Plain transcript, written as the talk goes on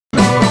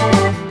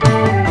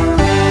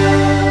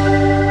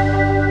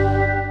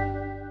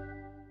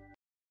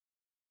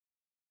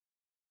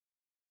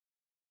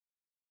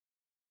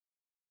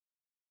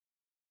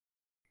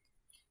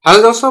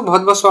Hello दोस्तों,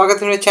 बहुत बहुत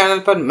स्वागत है मेरे चैनल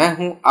पर। मैं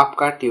हूं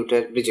आपका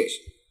ट्यूटर ब्रिजेश।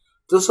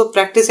 दोस्तों,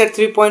 प्रैक्टिस सेट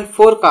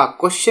 3.4 का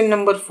क्वेश्चन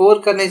नंबर 4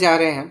 करने जा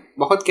रहे हैं।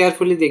 बहुत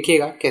केयरफुली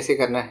देखिएगा कैसे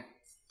करना है।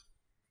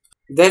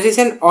 There is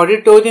an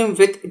auditorium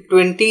with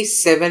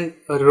 27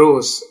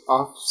 rose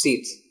of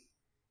seats.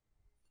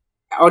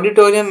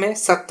 Auditorium में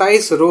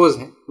 27 रोज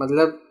हैं,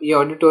 मतलब ये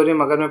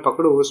ऑडिटोरियम अगर मैं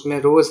पकड़ूं उसमें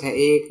रोज हैं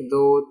 1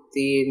 2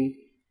 3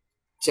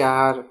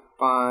 4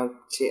 5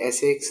 6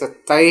 ऐसे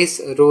 27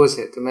 रोज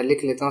है। तो मैं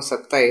लिख लेता हूँ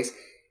 27।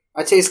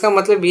 अच्छा, इसका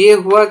मतलब ये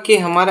हुआ कि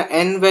हमारा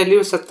n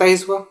वैल्यू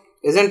 27 हुआ,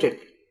 isn't it?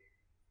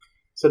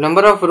 So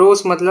number of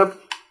रोज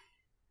मतलब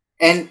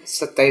n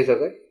 27 हो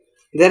गए।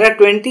 There are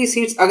 20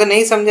 seats. अगर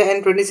नहीं समझा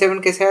n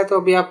 27 कैसे आया तो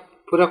अभी आप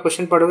पूरा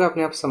क्वेश्चन पढ़ोगे,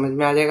 अपने आप समझ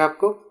में आ जाएगा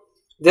आपको।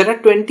 There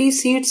are 20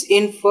 seats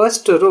in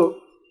first row.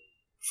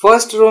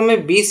 First row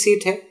में 20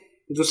 सीट है,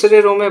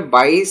 दूसरे रो में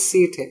 22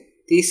 सीट है,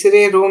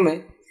 तीसरे रो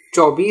में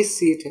 24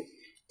 सीट है।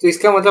 तो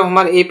इसका मतलब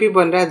हमारा एपी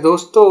बन रहा है।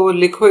 दोस्तों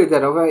लिखो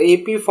इधर होगा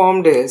AP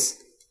formed as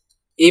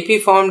 20,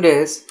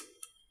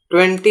 22,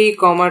 24 ...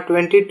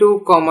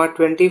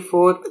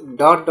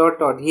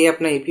 ये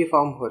अपना AP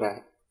फॉर्म हो रहा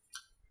है।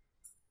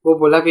 वो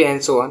बोला भी and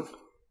so on.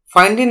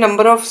 Find the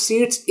number of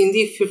seats in the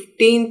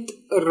 15th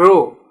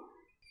रो।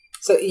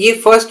 ये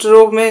फर्स्ट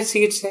रो में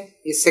सीट्स है,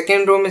 ये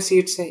सेकेंड रो में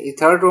सीट्स है, ये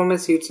थर्ड रो में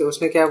सीट्स है।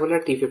 उसने क्या बोला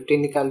T15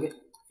 निकाल दे।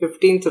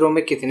 15th रो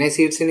में कितने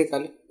सीट्स से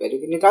निकाले, वेरी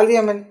गुड, निकाल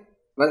दिया मैंने।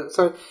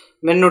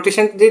 मैंने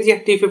नोटेशन दे दिया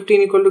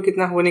T15 इक्वल टू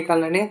कितना वो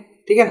निकालना नहीं,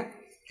 ठीक है ना।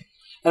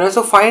 And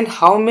also find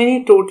how many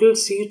total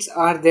seats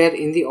are there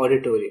in the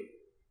auditorium.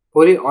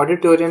 पूरी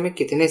ऑडिटोरियम में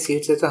कितने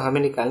सीट्स है तो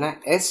हमें निकालना है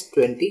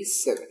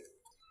S27।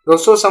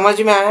 दोस्तों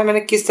समझ में आया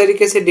मैंने किस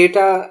तरीके से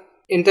डेटा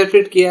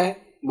इंटरप्रेट किया है?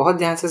 बहुत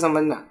ध्यान से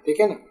समझना, ठीक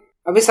है ना।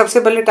 अभी सबसे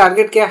पहले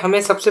टारगेट क्या है,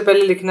 हमें सबसे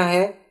पहले लिखना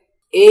है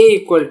A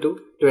equal to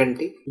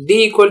 20, D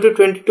equal to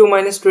 22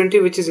 minus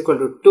 20 which is equal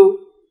to 2,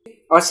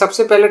 और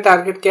सबसे पहले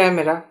टारगेट क्या है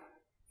मेरा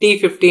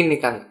T15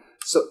 निकालना।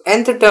 सो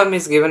nth term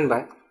is given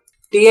by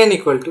Tn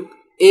equal to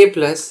A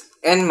plus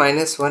n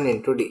minus 1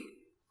 into d.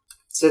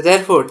 So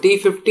therefore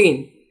T15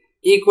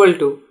 equal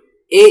to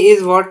A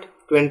is what?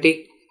 20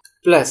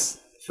 plus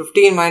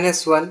 15 minus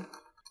 1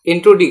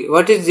 into d.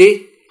 What is d?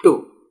 2.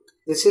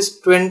 This is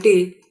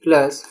 20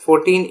 plus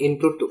 14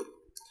 into 2.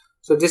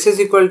 So this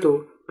is equal to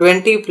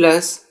 20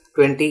 plus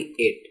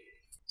 28.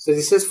 So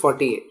this is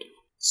 48.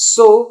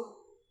 So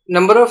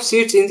number of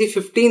seats in the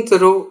 15th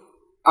row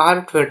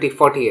are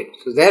 48.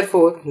 So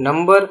therefore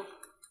number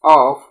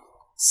of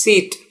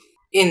seat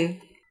in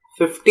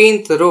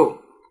 15th row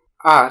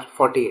are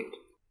 48,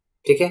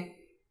 ठीक है।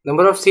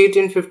 Number of seat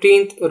in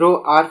 15th row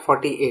are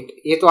 48,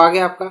 ये तो आ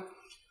गया आपका।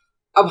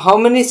 अब how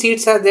many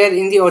seats are there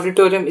in the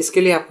auditorium,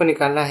 इसके लिए आपको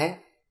निकालना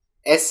है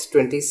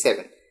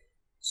S27।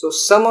 So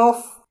some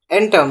of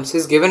n terms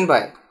is given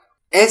by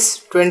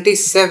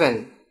S27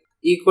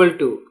 equal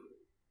to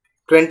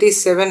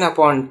 27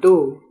 upon 2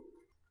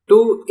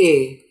 2A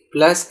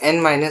plus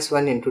n minus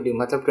 1 into D,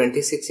 मतलब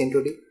 26 इंटू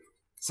डी।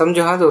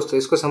 समझो हाँ दोस्तों,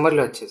 इसको समझ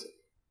लो अच्छे से,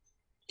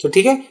 तो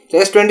ठीक है। तो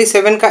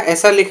S27 का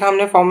ऐसा लिखा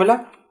हमने फॉर्मूला।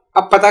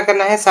 अब पता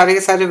करना है सारे के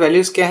सारे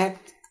वैल्यूज क्या है।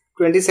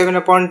 27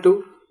 upon 2,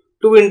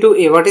 2 into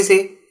A, what is A?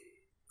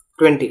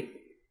 20।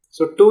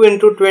 So 2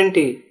 into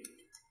 20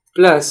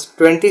 plus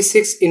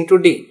 26 into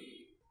D,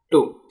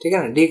 2, ठीक है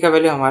ना। D का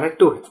वैल्यू हमारा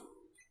 2 है।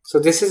 So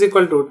this is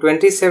equal to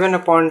 27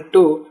 upon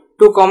 2,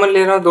 2 common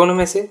ले रहा हूँ दोनों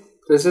में से,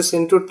 तो दिस इज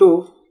इंटू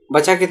 2,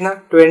 बचा कितना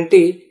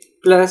 20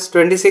 प्लस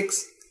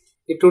 26,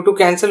 ये 2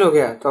 कैंसिल हो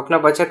गया, तो अपना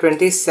बचा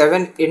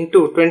 27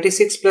 इंटू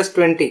 26 प्लस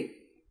 20,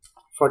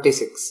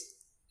 46।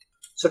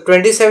 सो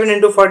 27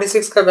 इंटू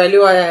 46 का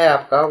वैल्यू आया है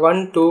आपका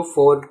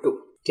 1242,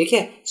 ठीक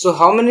है। So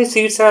how many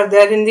seats are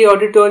there in the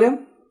auditorium?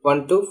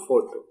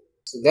 1242।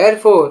 So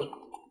therefore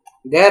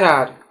there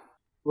are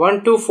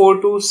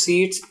 1242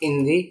 seats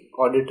in the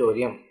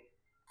auditorium,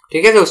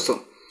 ठीक है दोस्तों।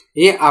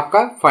 ये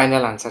आपका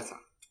फाइनल आंसर था।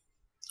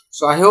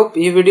 सो आई होप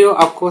ये वीडियो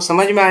आपको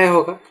समझ में आया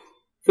होगा।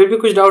 फिर भी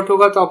कुछ डाउट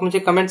होगा तो आप मुझे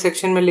कमेंट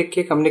सेक्शन में लिख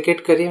के कम्युनिकेट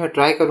करिए, मैं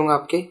ट्राई करूंगा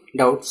आपके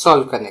डाउट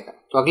सॉल्व करने का।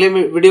 तो अगले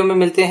वीडियो में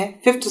मिलते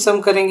हैं, 5th सम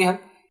करेंगे हम।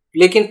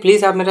 लेकिन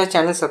प्लीज़ आप मेरा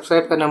चैनल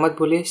सब्सक्राइब करना मत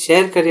भूलिए,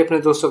 शेयर करिए अपने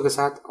दोस्तों के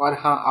साथ, और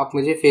हाँ, आप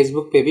मुझे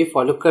फेसबुक पे भी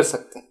फॉलो कर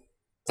सकते हैं।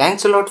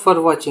 Thanks a lot for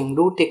watching,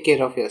 do take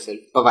care of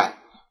yourself, bye bye.